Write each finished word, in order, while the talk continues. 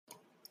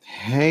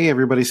Hey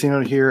everybody,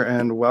 Cino here,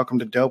 and welcome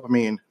to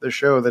Dopamine, the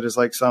show that is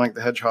like Sonic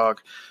the Hedgehog,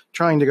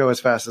 trying to go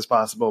as fast as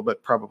possible,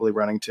 but probably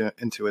running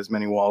into as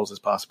many walls as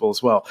possible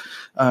as well.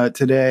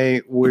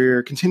 Today,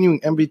 we're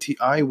continuing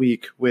MBTI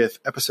week with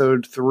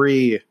episode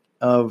 3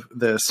 of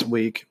this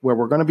week, where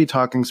we're going to be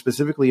talking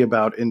specifically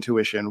about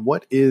intuition.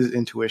 What is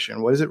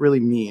intuition? What does it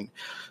really mean?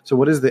 So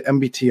what is the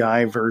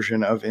MBTI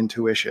version of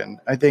intuition?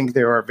 I think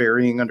there are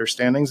varying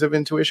understandings of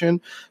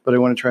intuition, but I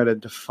want to try to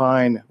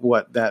define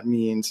what that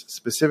means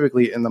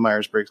specifically in the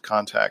Myers-Briggs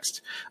context.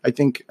 I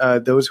think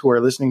those who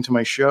are listening to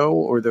my show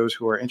or those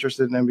who are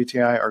interested in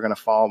MBTI are going to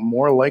fall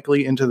more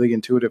likely into the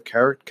intuitive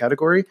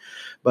category,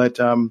 but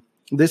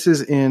this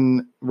is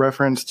in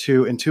reference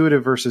to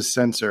intuitive versus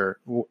sensor,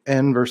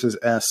 N versus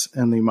S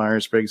in the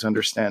Myers-Briggs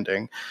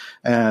understanding.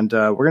 And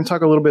we're going to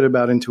talk a little bit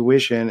about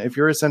intuition. If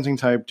you're a sensing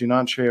type, do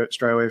not stray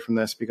away from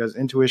this, because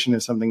intuition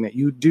is something that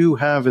you do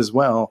have as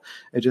well.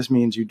 It just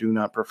means you do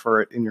not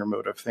prefer it in your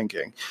mode of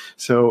thinking.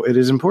 So it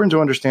is important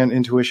to understand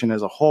intuition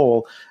as a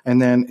whole.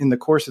 And then in the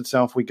course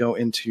itself, we go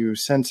into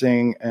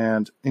sensing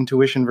and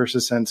intuition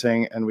versus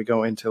sensing, and we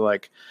go into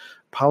like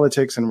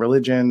politics and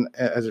religion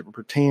as it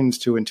pertains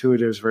to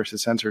intuitives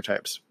versus sensor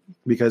types,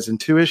 because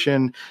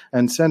intuition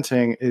and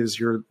sensing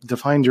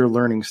defines your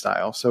learning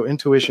style. So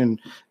intuition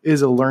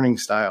is a learning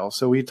style.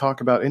 So we talk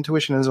about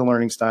intuition as a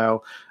learning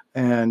style,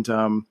 and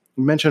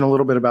mention a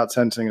little bit about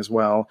sensing as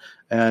well.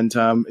 And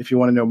if you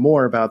want to know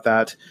more about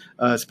that,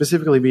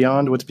 specifically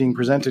beyond what's being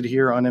presented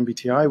here on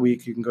MBTI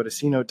Week, you can go to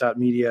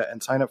cnote.media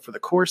and sign up for the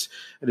course.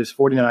 It is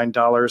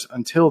 $49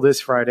 until this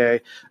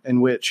Friday,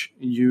 in which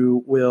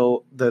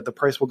the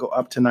price will go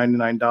up to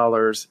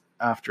 $99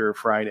 after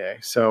Friday.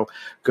 So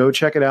go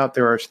check it out.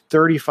 There are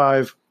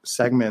 35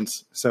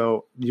 segments.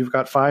 So you've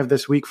got 5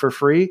 this week for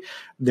free.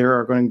 There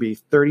are going to be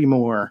 30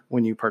 more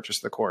when you purchase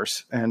the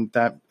course. And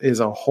that is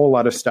a whole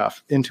lot of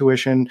stuff.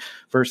 Intuition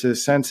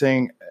versus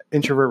sensing,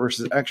 introvert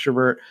versus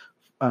extrovert,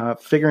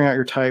 figuring out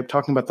your type,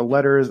 talking about the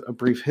letters, a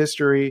brief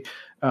history,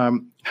 how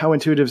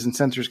intuitives and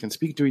sensors can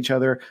speak to each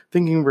other,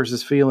 thinking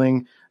versus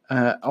feeling,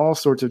 all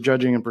sorts of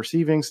judging and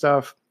perceiving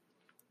stuff.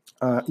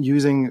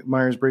 Using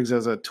Myers-Briggs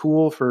as a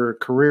tool for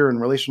career and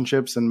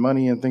relationships and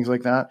money and things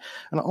like that,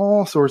 and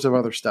all sorts of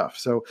other stuff.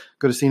 So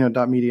go to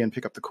cnote.media and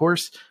pick up the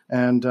course,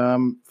 and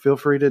feel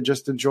free to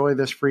just enjoy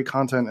this free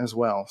content as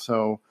well.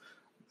 So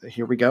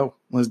here we go.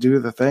 Let's do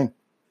the thing.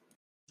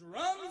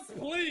 Drums,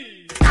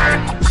 please.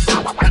 Here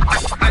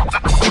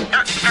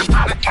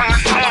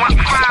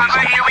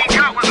we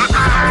go.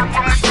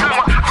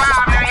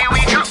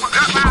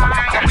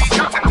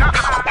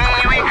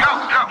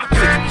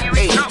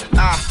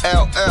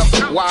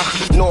 Why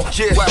north,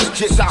 west,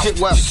 south,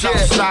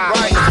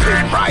 side,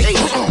 right,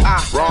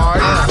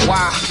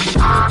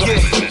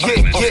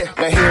 yeah.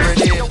 Now here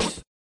it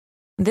is.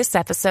 This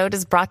episode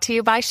is brought to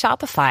you by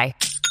Shopify.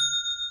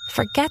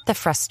 Forget the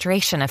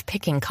frustration of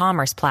picking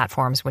commerce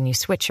platforms when you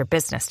switch your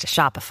business to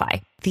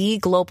Shopify, the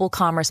global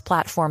commerce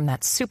platform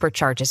that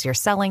supercharges your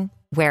selling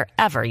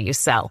wherever you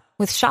sell.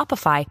 With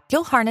Shopify,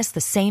 you'll harness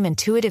the same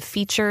intuitive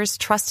features,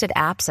 trusted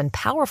apps, and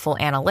powerful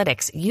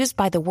analytics used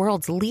by the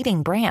world's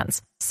leading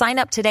brands. Sign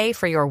up today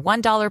for your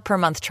 $1 per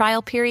month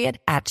trial period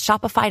at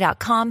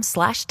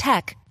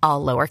shopify.com/tech,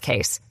 all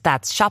lowercase.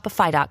 That's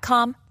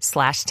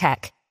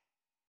shopify.com/tech.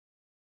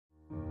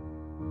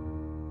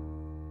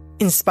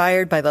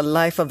 Inspired by the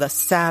life of the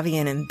savvy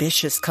and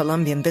ambitious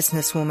Colombian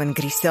businesswoman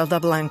Griselda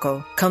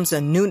Blanco comes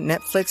a new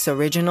Netflix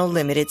original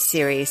limited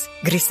series.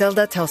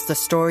 Griselda tells the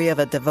story of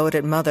a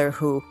devoted mother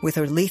who, with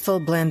her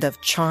lethal blend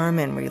of charm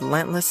and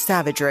relentless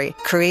savagery,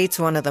 creates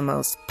one of the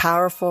most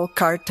powerful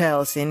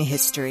cartels in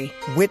history.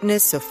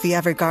 Witness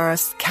Sofia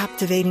Vergara's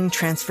captivating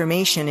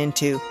transformation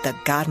into the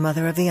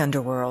godmother of the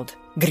underworld.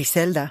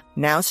 Griselda,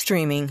 now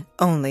streaming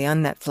only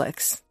on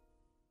Netflix.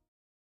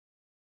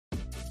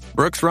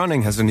 Brooks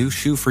Running has a new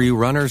shoe for you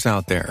runners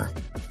out there.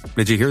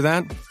 Did you hear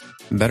that?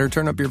 Better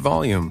turn up your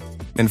volume.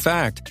 In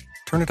fact,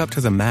 turn it up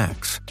to the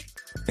max.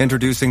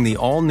 Introducing the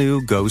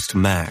all-new Ghost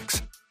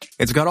Max.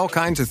 It's got all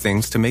kinds of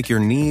things to make your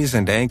knees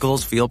and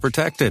ankles feel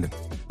protected.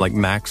 Like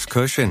Max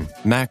Cushion,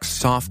 Max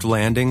Soft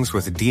Landings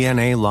with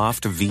DNA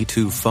Loft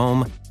V2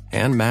 Foam,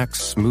 and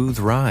Max Smooth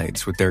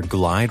Rides with their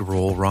Glide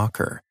Roll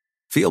Rocker.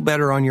 Feel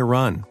better on your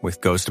run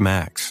with Ghost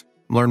Max.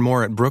 Learn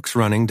more at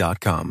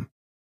brooksrunning.com.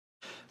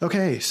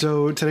 Okay,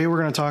 so today we're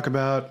going to talk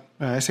about,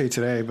 I say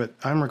today, but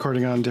I'm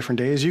recording on different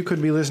days. You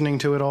could be listening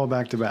to it all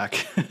back to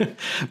back.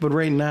 But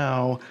right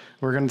now,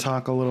 we're going to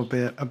talk a little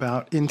bit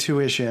about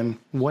intuition.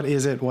 What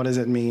is it? What does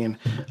it mean?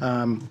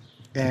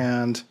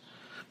 Intuition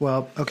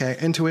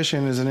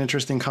is an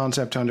interesting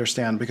concept to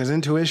understand, because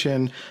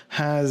intuition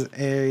has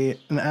an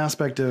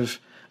aspect of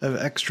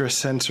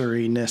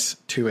extrasensoriness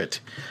to it.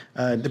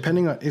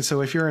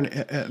 So if you're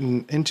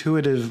an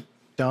intuitive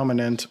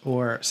dominant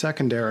or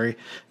secondary,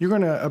 you're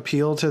going to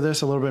appeal to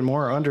this a little bit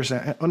more,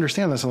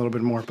 understand this a little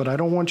bit more. But I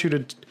don't want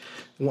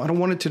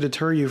it to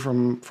deter you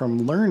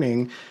from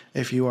learning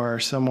if you are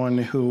someone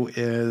who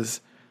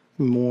is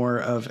more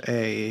of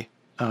a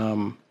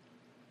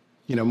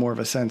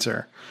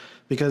sensor,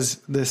 because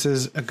this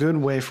is a good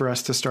way for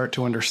us to start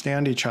to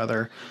understand each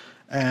other.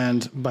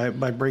 And by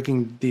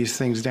breaking these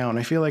things down,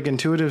 I feel like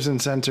intuitives and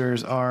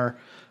sensors are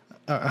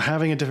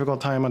having a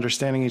difficult time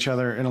understanding each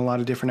other in a lot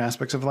of different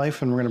aspects of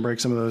life, and we're going to break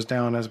some of those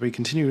down as we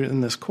continue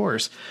in this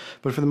course.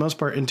 But for the most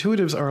part,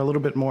 intuitives are a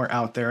little bit more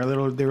out there.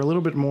 They're a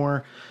little bit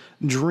more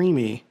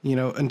dreamy.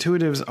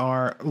 Intuitives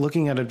are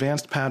looking at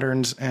advanced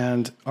patterns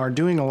and are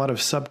doing a lot of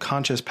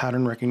subconscious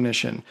pattern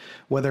recognition,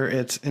 whether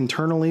it's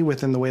internally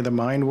within the way the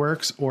mind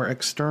works or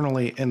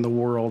externally in the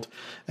world,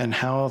 and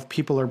how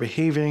people are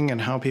behaving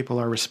and how people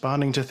are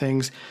responding to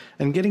things,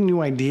 and getting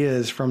new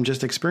ideas from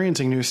just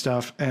experiencing new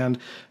stuff and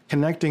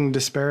connecting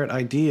disparate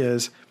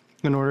ideas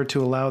in order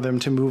to allow them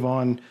to move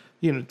on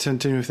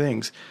to new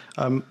things.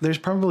 There's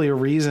probably a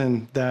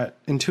reason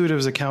that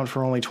intuitives account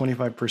for only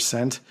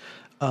 25%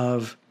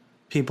 of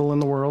people in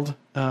the world,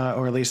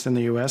 or at least in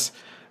the US,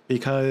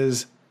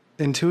 because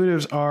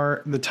intuitives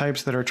are the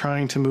types that are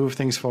trying to move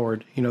things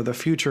forward. The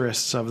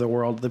futurists of the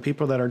world, the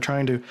people that are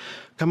trying to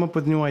come up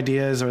with new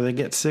ideas, or they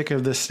get sick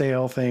of the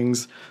stale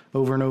things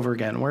over and over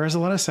again. Whereas a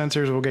lot of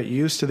sensors will get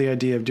used to the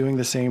idea of doing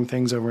the same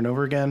things over and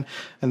over again,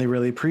 and they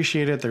really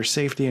appreciate it. There's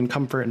safety and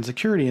comfort and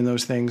security in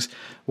those things.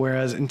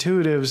 Whereas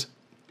intuitives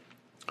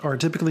are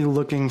typically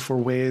looking for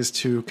ways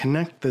to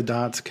connect the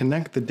dots,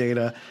 connect the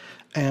data,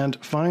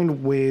 and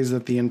find ways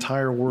that the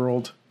entire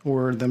world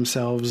or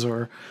themselves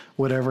or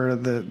whatever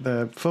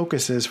the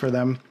focus is for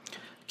them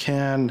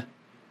can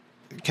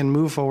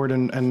move forward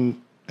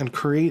and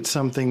create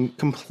something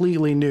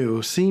completely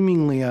new,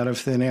 seemingly out of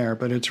thin air,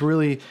 but it's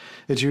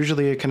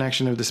usually a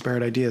connection of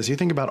disparate ideas. You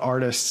think about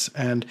artists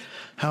and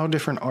how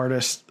different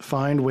artists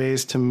find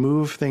ways to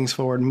move things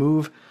forward,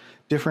 move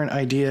different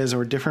ideas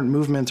or different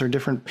movements or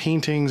different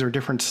paintings or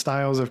different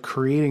styles of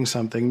creating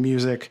something,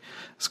 music,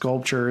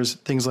 sculptures,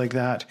 things like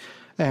that.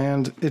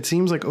 And it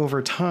seems like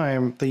over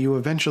time that you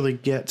eventually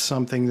get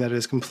something that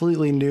is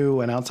completely new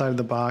and outside of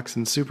the box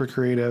and super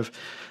creative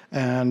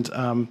and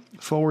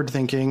forward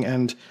thinking.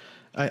 And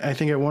I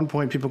think at one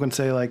point people can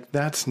say, like,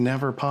 that's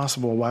never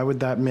possible. Why would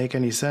that make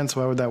any sense?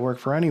 Why would that work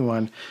for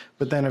anyone?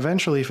 But then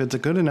eventually, if it's a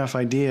good enough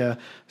idea,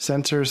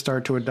 sensors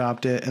start to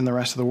adopt it and the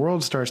rest of the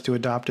world starts to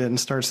adopt it and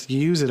starts to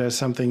use it as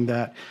something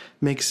that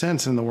makes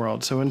sense in the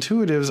world. So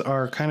intuitives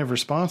are kind of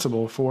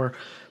responsible for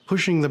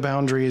pushing the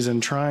boundaries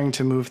and trying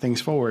to move things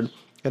forward.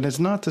 And it's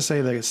not to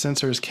say that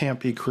sensors can't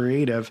be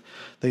creative.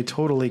 They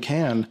totally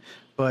can.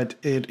 But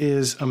it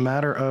is a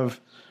matter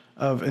of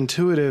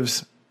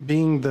intuitives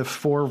being the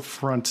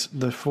forefront,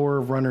 the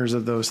forerunners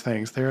of those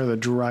things. They're the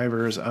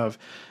drivers of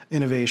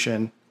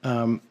innovation.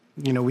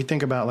 We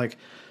think about like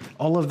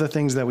all of the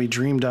things that we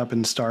dreamed up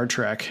in Star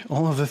Trek,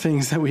 all of the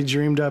things that we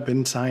dreamed up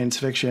in science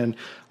fiction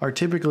are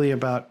typically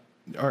about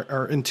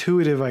our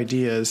intuitive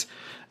ideas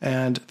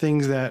and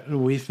things that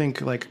we think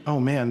like, oh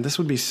man, this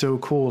would be so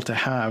cool to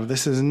have.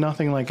 This is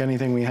nothing like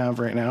anything we have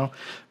right now,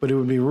 but it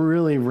would be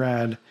really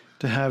rad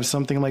to have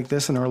something like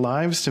this in our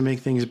lives to make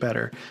things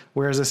better.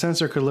 Whereas a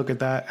sensor could look at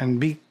that and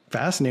be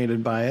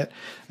fascinated by it,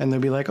 and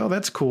they'll be like, oh,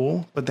 that's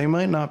cool, but they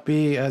might not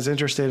be as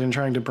interested in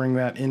trying to bring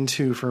that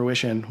into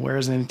fruition.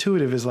 Whereas an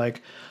intuitive is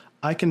like,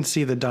 I can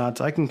see the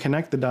dots, I can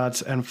connect the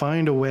dots and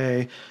find a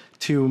way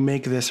to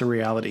make this a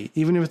reality.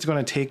 Even if it's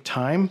going to take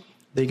time,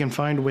 they can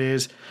find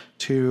ways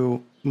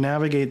to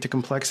navigate the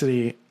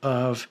complexity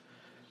of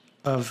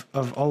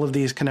all of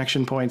these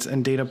connection points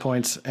and data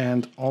points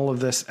and all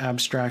of this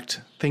abstract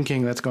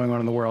thinking that's going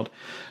on in the world.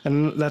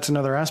 And that's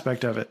another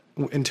aspect of it.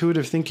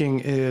 Intuitive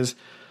thinking is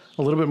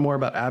a little bit more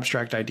about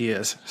abstract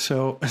ideas.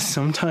 So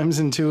sometimes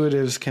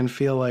intuitives can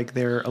feel like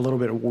they're a little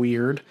bit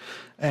weird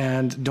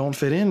and don't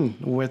fit in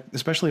with,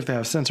 especially if they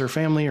have sensor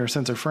family or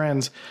sensor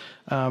friends.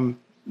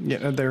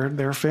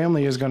 Their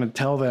family is going to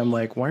tell them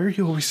like, why are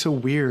you always so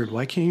weird?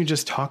 Why can't you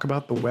just talk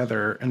about the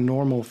weather and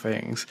normal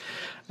things?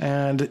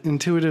 And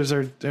intuitives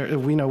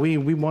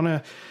we want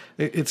to,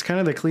 it's kind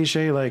of the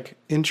cliche, like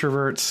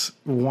introverts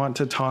want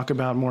to talk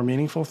about more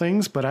meaningful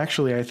things, but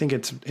actually I think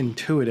it's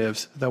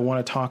intuitives that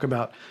want to talk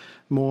about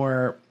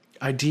more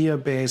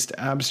idea-based,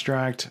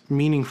 abstract,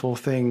 meaningful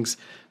things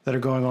that are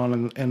going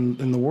on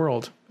in the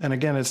world. And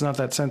again, it's not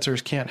that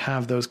sensors can't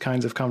have those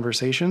kinds of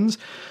conversations,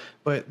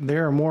 but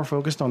they're more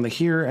focused on the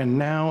here and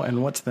now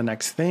and what's the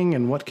next thing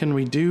and what can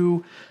we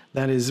do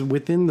that is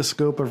within the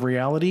scope of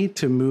reality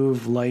to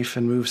move life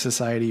and move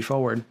society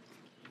forward.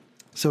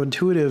 So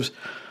intuitives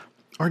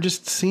are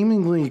just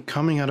seemingly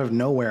coming out of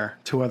nowhere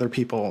to other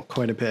people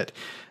quite a bit.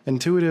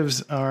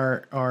 Intuitives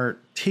are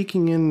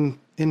taking in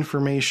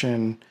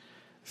information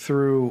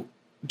through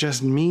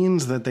just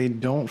means that they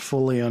don't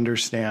fully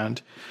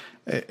understand.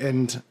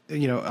 And,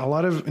 a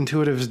lot of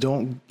intuitives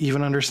don't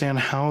even understand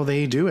how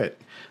they do it.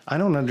 I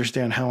don't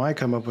understand how I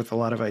come up with a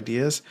lot of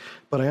ideas,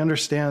 but I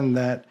understand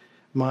that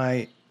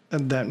me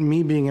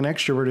being an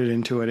extroverted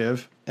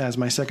intuitive as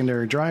my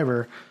secondary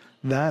driver,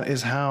 that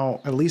is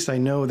how, at least I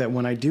know that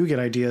when I do get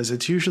ideas,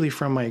 it's usually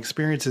from my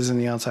experiences in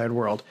the outside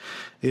world.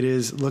 It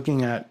is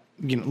looking at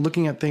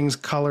things,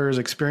 colors,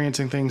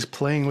 experiencing things,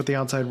 playing with the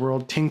outside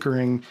world,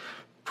 tinkering,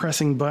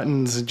 pressing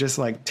buttons and just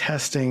like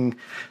testing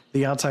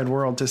the outside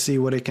world to see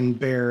what it can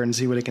bear and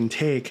see what it can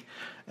take,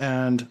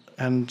 and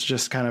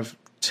just kind of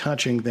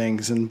touching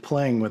things and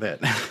playing with it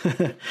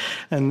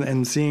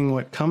and seeing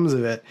what comes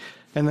of it.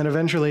 And then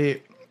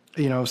eventually,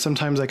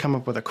 sometimes I come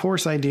up with a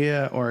course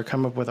idea, or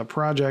come up with a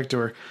project,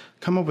 or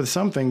come up with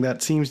something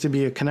that seems to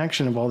be a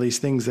connection of all these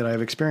things that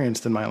I've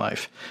experienced in my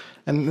life.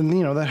 And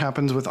that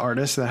happens with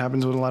artists. That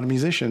happens with a lot of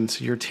musicians.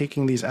 You're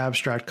taking these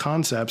abstract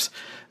concepts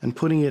and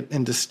putting it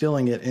and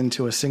distilling it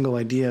into a single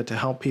idea to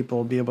help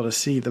people be able to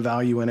see the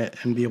value in it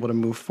and be able to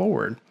move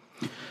forward.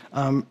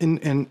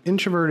 And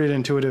introverted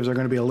intuitives are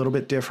going to be a little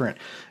bit different.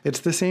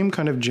 It's the same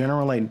kind of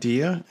general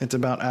idea. It's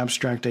about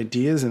abstract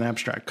ideas and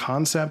abstract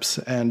concepts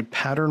and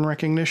pattern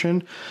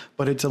recognition,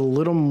 but it's a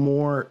little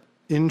more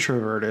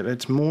introverted.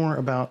 It's more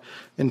about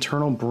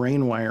internal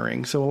brain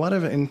wiring. So a lot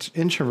of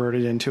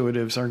introverted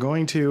intuitives are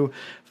going to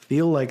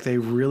feel like they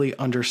really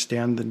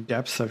understand the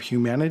depths of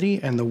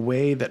humanity and the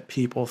way that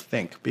people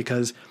think,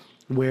 because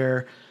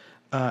where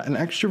an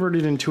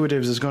extroverted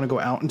intuitive is going to go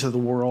out into the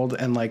world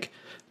and like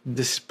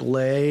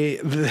display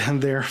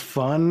their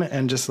fun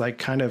and just like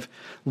kind of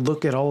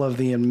look at all of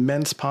the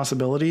immense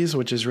possibilities,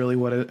 which is really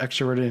what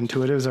extroverted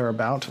intuitives are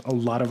about. A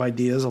lot of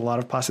ideas, a lot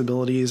of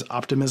possibilities,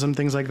 optimism,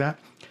 things like that.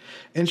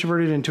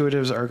 Introverted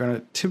intuitives are going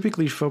to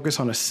typically focus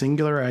on a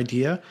singular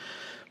idea,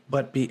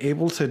 but be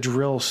able to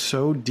drill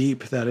so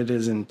deep that it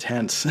is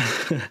intense.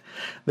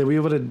 They'll be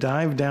able to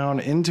dive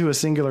down into a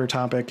singular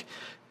topic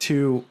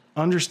to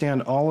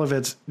understand all of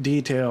its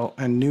detail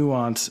and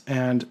nuance,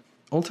 and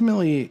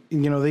ultimately,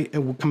 they,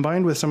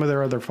 combined with some of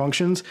their other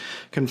functions,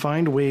 can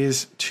find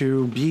ways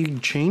to be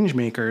change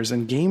makers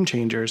and game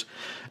changers,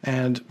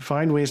 and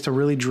find ways to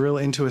really drill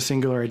into a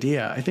singular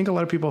idea. I think a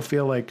lot of people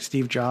feel like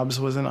Steve Jobs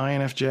was an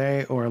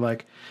INFJ, or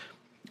like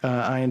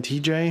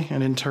INTJ,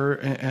 an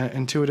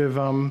intuitive,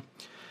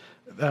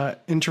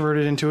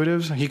 introverted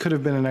intuitives. He could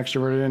have been an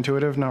extroverted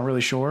intuitive, not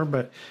really sure,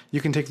 but you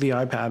can take the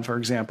iPad, for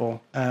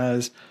example,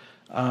 as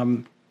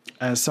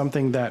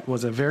something that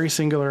was a very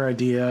singular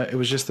idea. It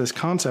was just this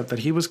concept that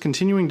he was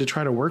continuing to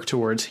try to work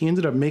towards. He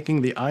ended up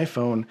making the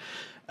iPhone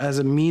as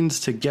a means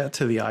to get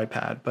to the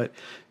iPad. But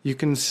you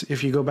can,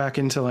 if you go back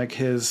into like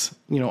his,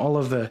 all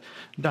of the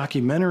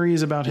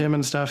documentaries about him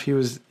and stuff, he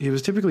was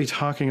typically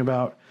talking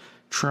about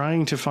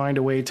trying to find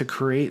a way to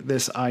create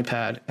this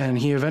iPad, and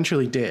he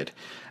eventually did.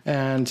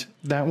 And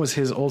that was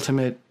his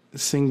ultimate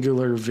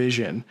singular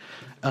vision.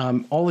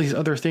 All these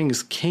other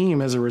things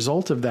came as a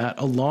result of that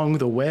along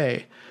the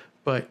way,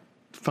 but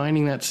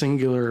finding that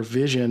singular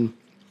vision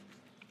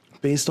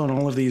based on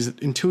all of these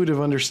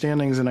intuitive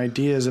understandings and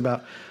ideas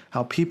about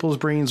how people's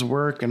brains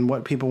work and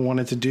what people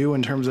wanted to do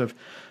in terms of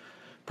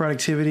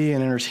productivity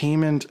and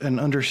entertainment, and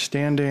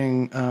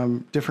understanding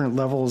different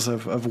levels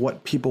of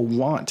what people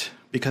want,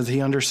 because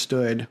he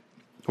understood,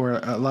 or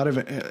a lot of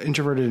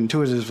introverted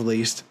intuitives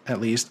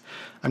at least,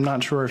 I'm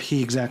not sure if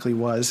he exactly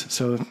was,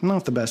 so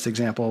not the best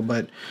example,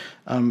 but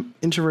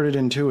introverted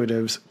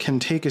intuitives can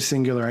take a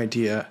singular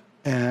idea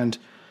and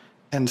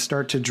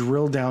start to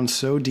drill down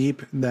so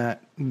deep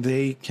that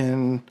they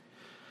can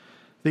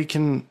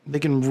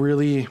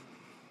really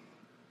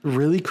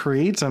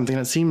create something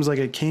that seems like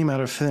it came out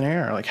of thin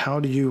air. Like, how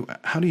do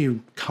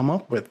you come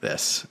up with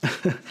this?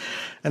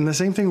 And the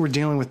same thing we're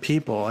dealing with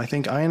people. I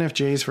think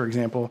INFJs, for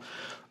example,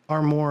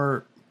 are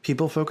more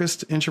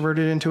people-focused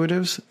introverted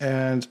intuitives,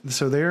 and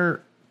so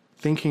they're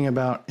thinking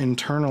about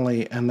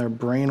internally and their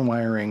brain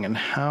wiring and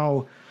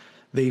how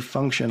they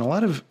function. A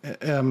lot of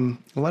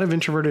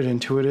introverted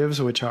intuitives,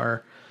 which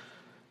are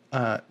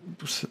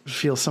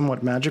feel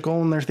somewhat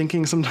magical in their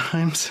thinking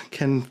sometimes,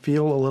 can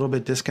feel a little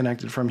bit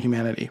disconnected from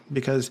humanity,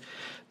 because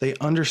they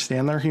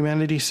understand their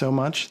humanity so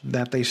much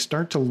that they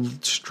start to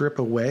strip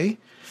away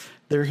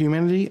their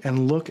humanity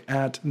and look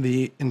at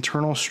the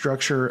internal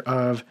structure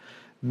of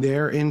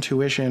their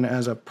intuition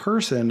as a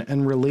person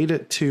and relate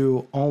it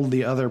to all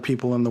the other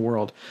people in the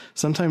world.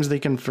 Sometimes they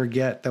can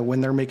forget that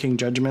when they're making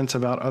judgments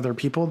about other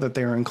people, that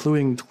they are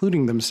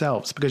including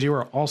themselves, because you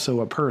are also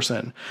a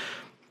person,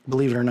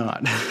 believe it or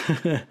not.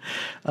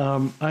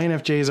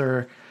 INFJs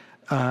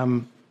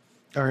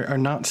are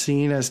not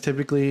seen as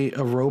typically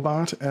a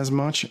robot as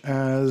much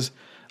as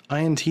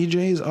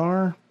INTJs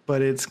are,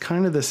 but it's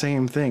kind of the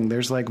same thing.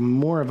 There's like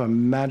more of a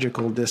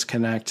magical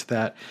disconnect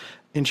that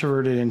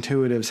introverted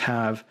intuitives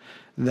have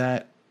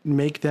that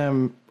make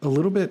them a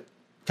little bit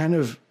kind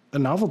of a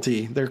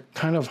novelty. They're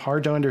kind of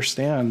hard to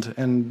understand,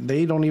 and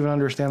they don't even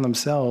understand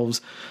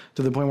themselves,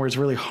 to the point where it's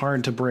really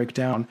hard to break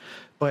down.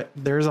 But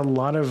there's a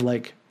lot of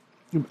like,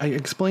 I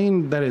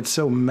explained that it's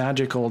so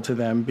magical to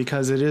them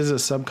because it is a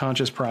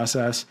subconscious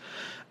process,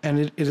 and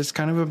it is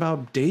kind of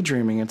about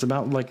daydreaming. It's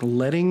about like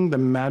letting the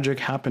magic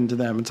happen to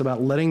them. It's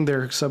about letting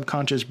their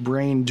subconscious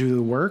brain do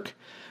the work,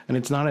 and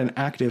it's not an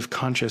active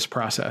conscious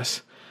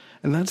process.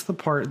 And that's the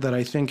part that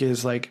I think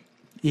is like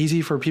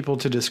easy for people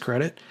to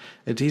discredit.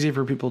 It's easy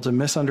for people to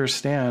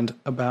misunderstand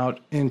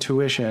about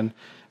intuition.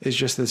 Is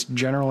just this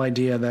general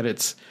idea that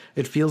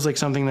it feels like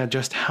something that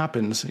just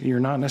happens. You're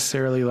not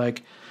necessarily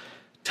like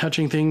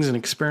touching things and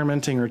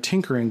experimenting or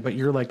tinkering, but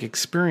you're like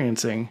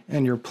experiencing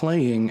and you're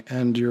playing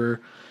and you're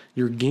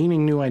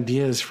gaining new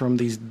ideas from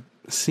these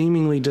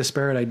seemingly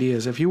disparate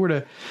ideas. If you were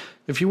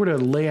to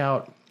lay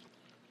out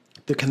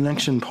the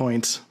connection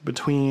points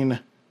between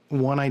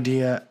one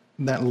idea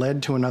that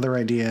led to another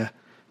idea,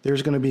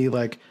 there's going to be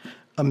like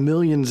a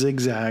million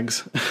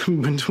zigzags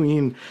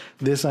between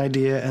this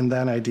idea and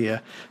that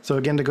idea. So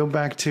again, to go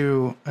back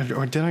to,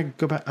 or did I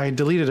go back? I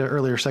deleted an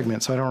earlier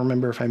segment, so I don't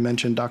remember if I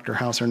mentioned Dr.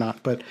 House or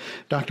not, but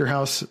Dr.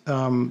 House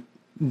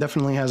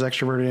definitely has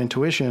extroverted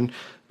intuition,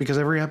 because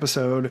every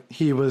episode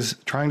he was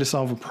trying to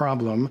solve a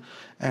problem.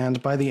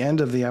 And by the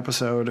end of the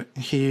episode,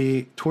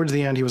 towards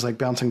the end, he was like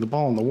bouncing the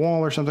ball on the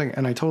wall or something.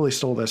 And I totally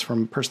stole this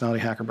from Personality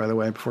Hacker, by the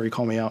way, before you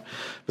call me out.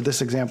 But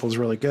this example is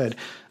really good.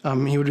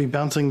 He would be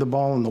bouncing the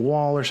ball on the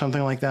wall or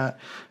something like that.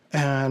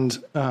 And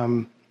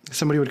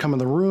somebody would come in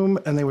the room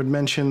and they would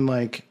mention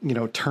like,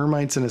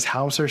 termites in his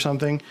house or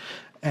something.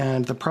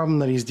 And the problem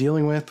that he's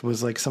dealing with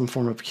was like some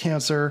form of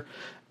cancer.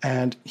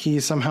 And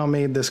he somehow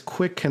made this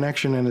quick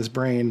connection in his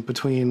brain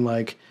between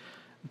like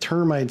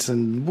termites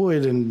and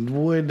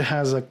wood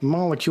has a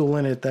molecule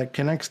in it that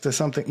connects to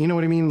something. You know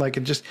what I mean? Like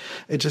it just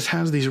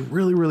has these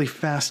really, really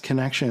fast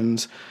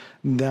connections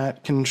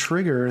that can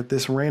trigger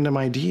this random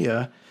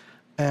idea.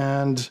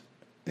 And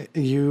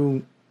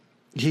he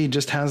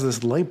just has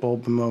this light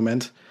bulb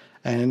moment,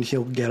 and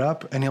he'll get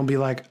up and he'll be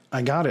like,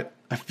 I got it.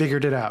 I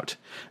figured it out.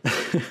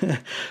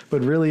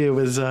 But really it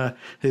was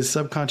his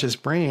subconscious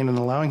brain, and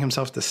allowing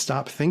himself to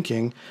stop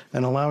thinking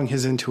and allowing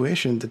his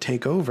intuition to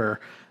take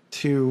over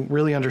to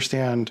really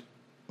understand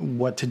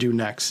what to do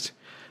next.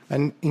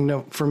 And,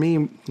 for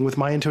me, with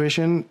my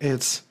intuition,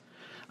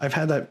 I've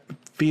had that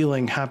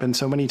feeling happen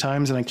so many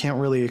times and I can't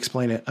really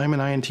explain it. I'm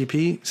an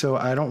INTP, so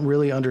I don't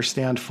really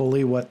understand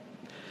fully what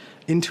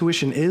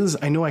intuition is.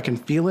 I know I can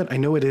feel it. I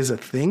know it is a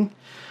thing.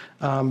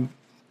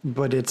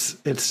 But it's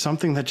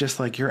something that just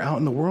like you're out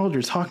in the world,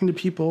 you're talking to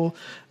people,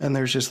 and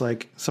there's just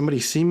like somebody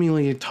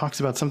seemingly talks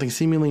about something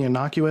seemingly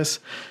innocuous,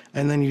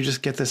 and then you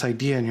just get this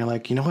idea and you're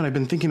like, you know what, I've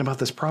been thinking about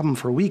this problem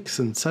for weeks,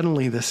 and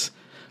suddenly this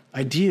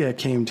idea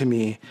came to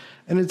me.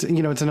 And it's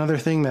another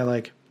thing that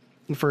like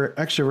for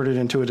extroverted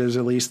intuitives,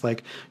 at least,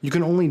 like you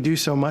can only do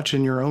so much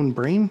in your own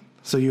brain.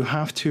 So you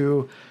have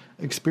to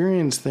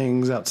experience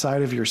things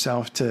outside of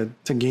yourself to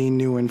gain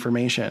new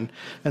information.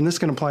 And this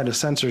can apply to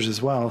sensors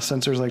as well.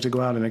 Sensors like to go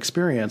out and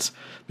experience,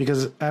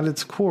 because at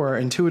its core,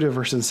 intuitive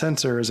versus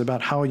sensor is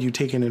about how you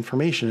take in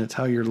information. It's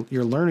how your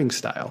learning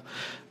style,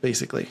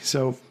 basically.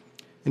 So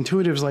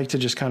intuitives like to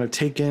just kind of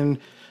take in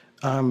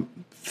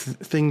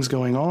things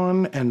going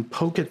on and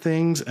poke at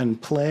things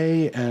and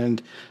play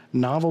and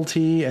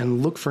novelty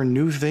and look for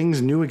new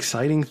things, new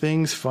exciting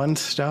things, fun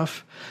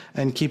stuff,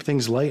 and keep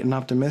things light and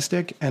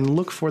optimistic and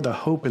look for the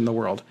hope in the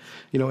world.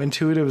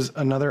 Intuitives,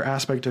 another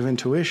aspect of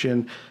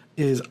intuition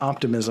is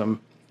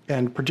optimism.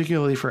 And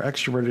particularly for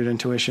extroverted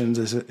intuitions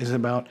is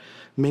about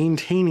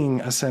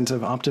maintaining a sense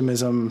of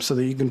optimism so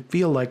that you can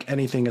feel like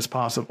anything is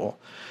possible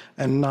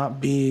and not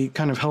be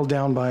kind of held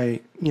down by,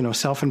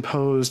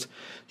 self-imposed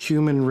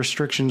human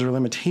restrictions or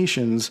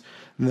limitations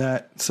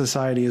that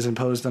society has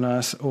imposed on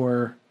us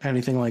or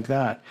anything like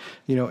that.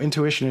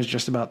 Intuition is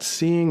just about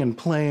seeing and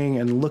playing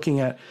and looking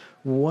at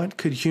what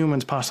could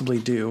humans possibly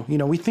do.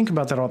 We think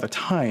about that all the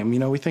time.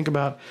 We think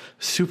about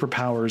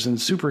superpowers and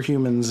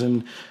superhumans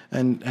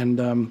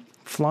and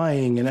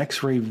flying and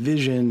X-ray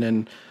vision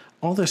and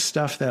all this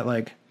stuff that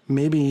like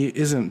maybe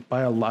isn't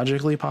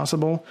biologically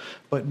possible,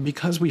 but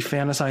because we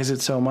fantasize it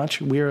so much,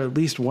 we are at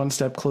least one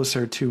step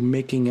closer to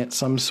making it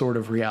some sort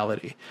of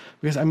reality.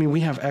 Because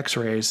we have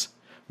X-rays,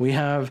 we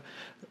have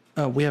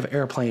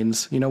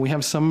airplanes, we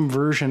have some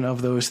version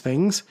of those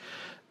things.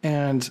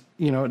 And,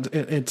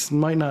 it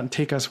might not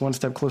take us one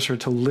step closer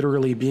to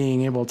literally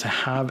being able to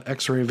have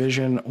X-ray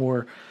vision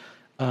or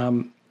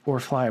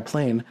fly a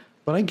plane.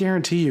 But I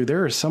guarantee you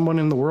there is someone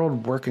in the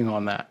world working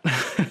on that.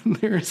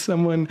 There is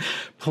someone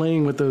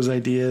playing with those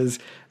ideas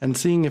and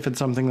seeing if it's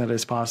something that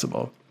is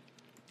possible.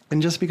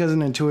 And just because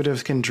an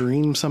intuitive can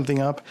dream something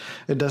up,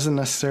 it doesn't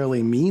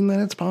necessarily mean that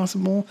it's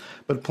possible.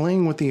 But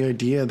playing with the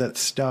idea that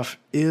stuff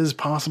is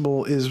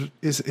possible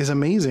is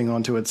amazing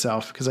onto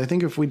itself. Because I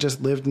think if we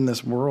just lived in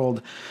this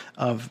world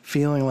of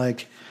feeling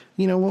like,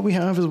 what we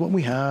have is what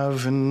we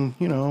have and,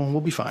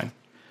 we'll be fine.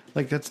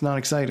 Like, that's not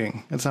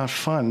exciting. It's not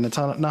fun. It's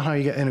not how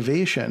you get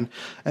innovation.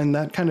 And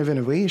that kind of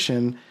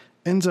innovation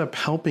ends up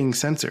helping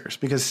sensors,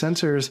 because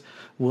sensors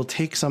will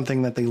take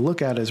something that they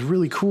look at as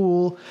really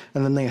cool,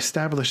 and then they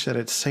establish that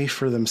it's safe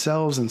for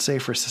themselves and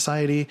safe for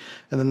society,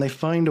 and then they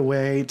find a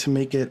way to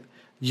make it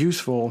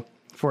useful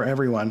for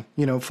everyone.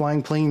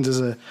 Flying planes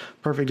is a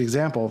perfect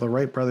example. The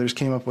Wright brothers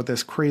came up with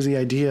this crazy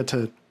idea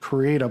to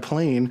create a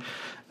plane,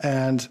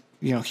 and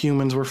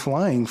humans were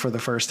flying for the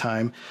first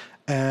time,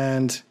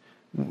 and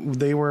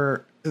they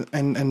were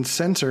and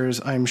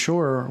sensors, I'm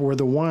sure, were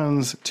the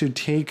ones to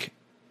take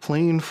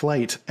plane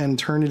flight and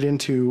turn it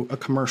into a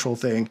commercial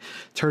thing,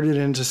 turn it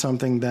into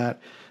something that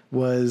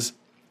was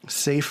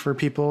safe for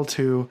people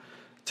to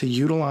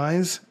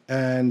utilize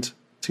and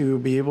to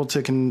be able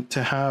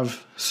to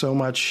have so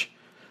much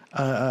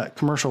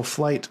commercial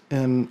flight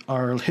in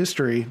our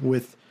history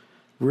with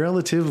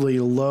relatively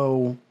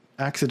low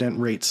accident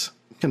rates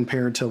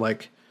compared to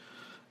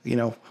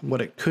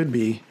what it could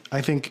be.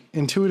 I think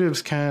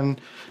intuitives can.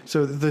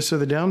 So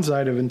the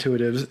downside of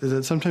intuitives is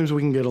that sometimes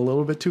we can get a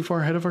little bit too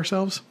far ahead of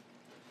ourselves,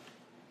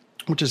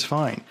 which is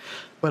fine.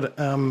 But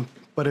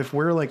if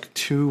we're like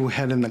too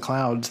head in the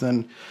clouds,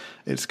 then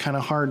it's kind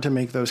of hard to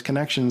make those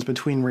connections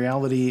between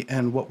reality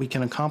and what we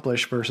can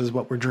accomplish versus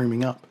what we're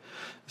dreaming up.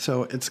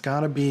 So it's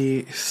got to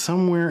be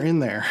somewhere in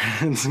there.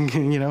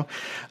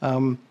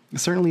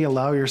 Certainly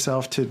allow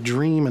yourself to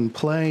dream and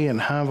play and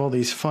have all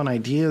these fun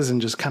ideas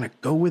and just kind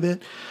of go with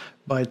it.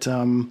 But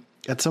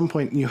at some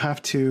point you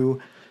have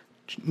to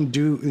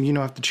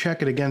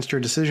check it against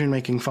your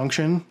decision-making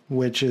function,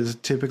 which is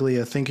typically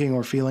a thinking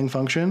or feeling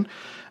function.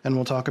 And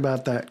we'll talk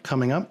about that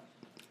coming up.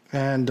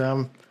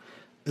 And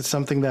it's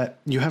something that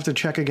you have to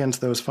check against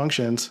those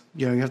functions.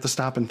 You have to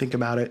stop and think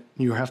about it.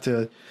 You have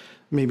to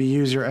maybe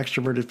use your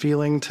extroverted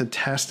feeling to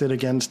test it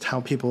against how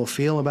people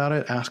feel about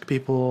it. Ask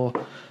people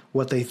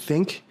what they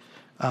think.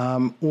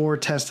 Or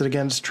test it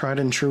against tried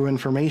and true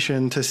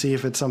information to see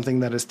if it's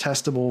something that is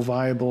testable,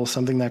 viable,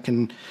 something that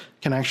can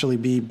actually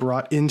be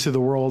brought into the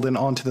world and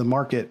onto the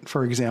market,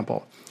 for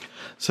example.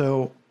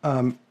 So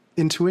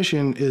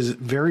intuition is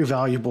very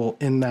valuable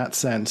in that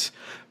sense,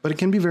 but it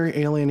can be very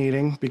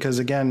alienating because,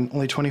 again,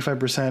 only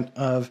 25%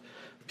 of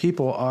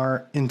people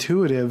are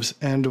intuitives,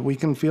 and we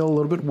can feel a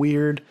little bit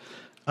weird,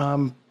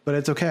 but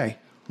it's okay.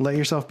 Let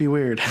yourself be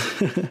weird.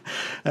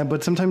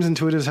 But sometimes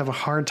intuitives have a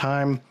hard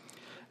time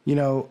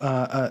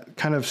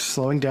kind of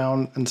slowing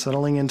down and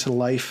settling into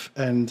life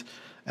and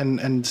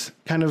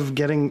kind of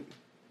getting,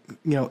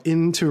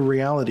 into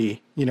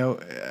reality,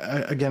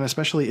 again,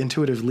 especially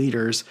intuitive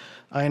leaders,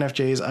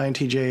 INFJs,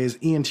 INTJs,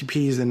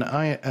 ENTPs, and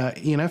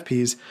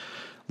ENFPs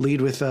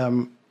lead with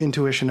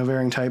intuition of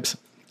varying types.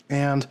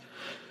 And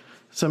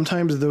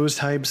sometimes those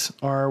types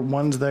are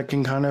ones that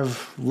can kind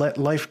of let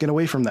life get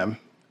away from them.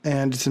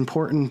 And it's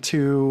important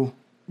to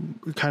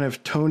kind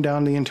of tone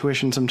down the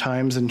intuition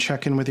sometimes and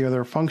check in with your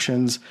other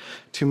functions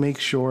to make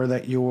sure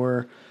that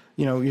you're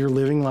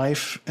living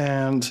life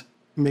and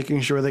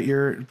making sure that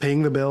you're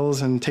paying the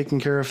bills and taking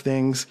care of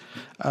things.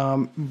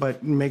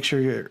 But make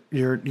sure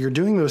you're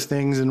doing those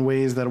things in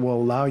ways that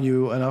will allow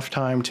you enough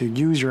time to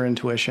use your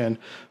intuition,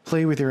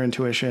 play with your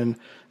intuition,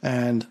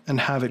 and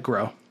have it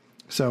grow.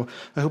 So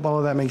I hope all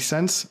of that makes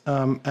sense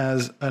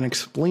as an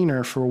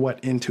explainer for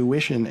what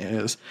intuition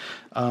is.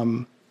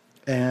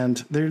 And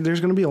there's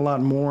going to be a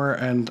lot more,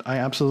 and I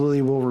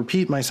absolutely will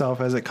repeat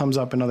myself as it comes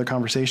up in other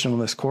conversation on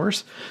this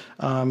course.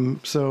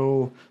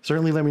 So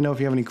certainly let me know if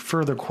you have any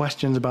further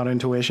questions about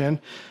intuition.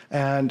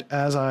 And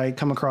as I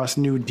come across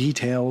new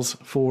details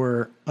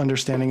for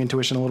understanding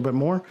intuition a little bit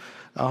more,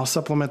 I'll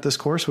supplement this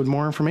course with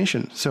more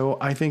information. So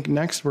I think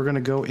next we're going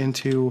to go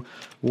into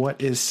what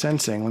is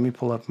sensing. Let me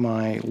pull up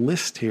my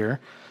list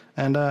here.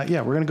 And we're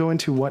going to go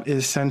into what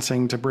is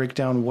sensing to break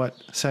down what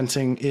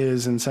sensing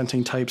is and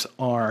sensing types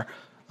are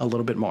a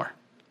little bit more.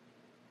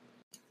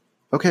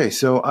 Okay,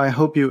 so I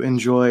hope you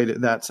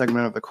enjoyed that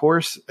segment of the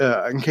course.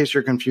 In case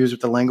you're confused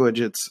with the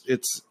language,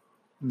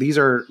 these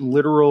are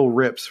literal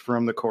rips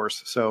from the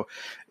course. So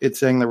it's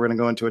saying that we're going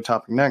to go into a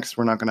topic next.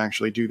 We're not going to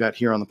actually do that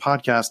here on the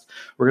podcast.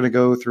 We're going to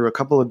go through a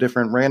couple of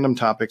different random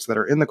topics that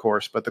are in the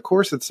course. But the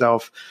course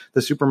itself,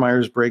 the Super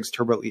Myers-Briggs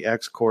Turbo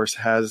EX course,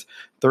 has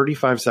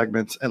 35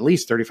 segments, at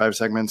least 35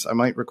 segments. I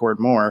might record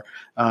more.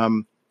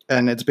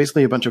 And it's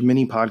basically a bunch of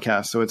mini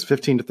podcasts. So it's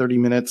 15 to 30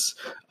 minutes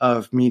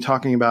of me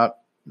talking about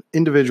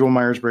individual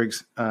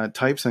Myers-Briggs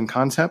types and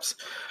concepts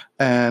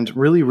and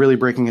really, really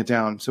breaking it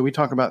down. So we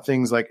talk about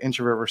things like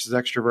introvert versus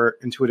extrovert,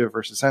 intuitive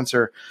versus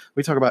sensor.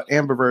 We talk about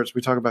ambiverts.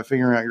 We talk about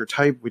figuring out your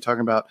type. We talk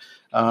about,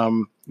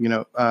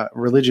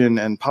 religion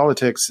and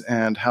politics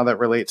and how that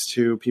relates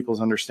to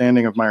people's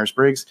understanding of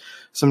Myers-Briggs.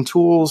 Some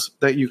tools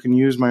that you can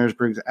use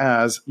Myers-Briggs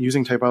as,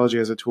 using typology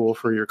as a tool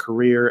for your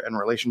career and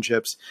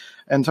relationships,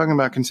 and talking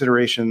about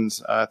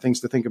considerations, things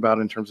to think about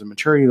in terms of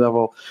maturity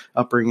level,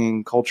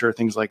 upbringing, culture,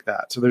 things like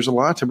that. So there's a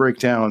lot to break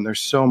down.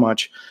 There's so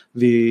much.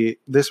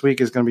 This week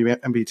is going to be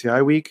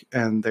MBTI week,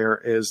 and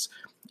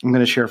I'm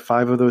going to share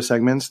 5 of those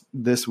segments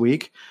this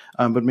week,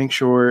 but make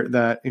sure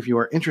that if you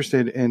are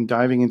interested in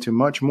diving into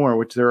much more,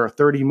 which there are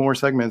 30 more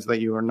segments that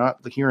you are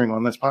not hearing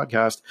on this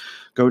podcast,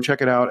 go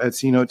check it out at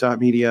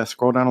cnote.media.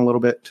 Scroll down a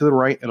little bit to the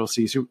right. It'll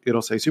say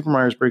Super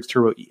Myers-Briggs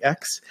Turbo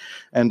EX,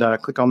 and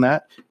click on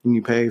that, and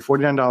you pay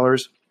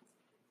 $49,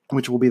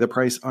 which will be the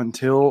price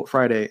until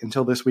Friday,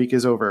 until this week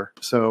is over.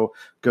 So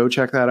go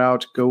check that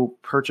out. Go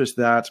purchase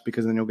that,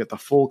 because then you'll get the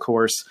full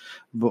course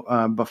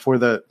before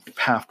the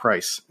half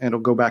price. And it'll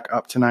go back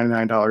up to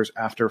 $99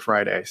 after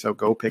Friday. So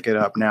go pick it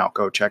up now.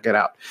 Go check it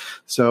out.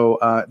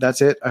 So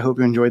that's it. I hope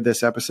you enjoyed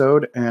this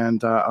episode,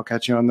 and I'll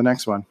catch you on the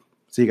next one.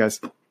 See you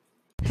guys.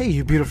 Hey,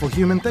 you beautiful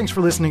human. Thanks for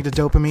listening to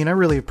Dopamine. I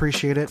really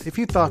appreciate it. If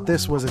you thought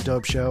this was a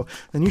dope show,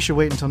 then you should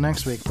wait until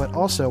next week. But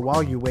also,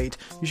 while you wait,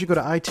 you should go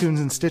to iTunes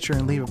and Stitcher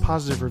and leave a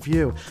positive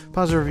review.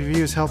 Positive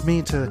reviews help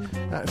me to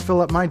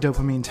fill up my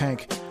dopamine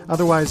tank.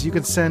 Otherwise, you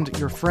can send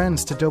your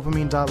friends to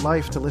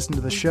dopamine.life to listen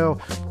to the show,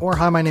 or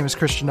hi, my name is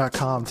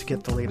Christian.com to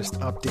get the latest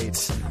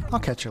updates. I'll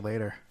catch you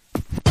later.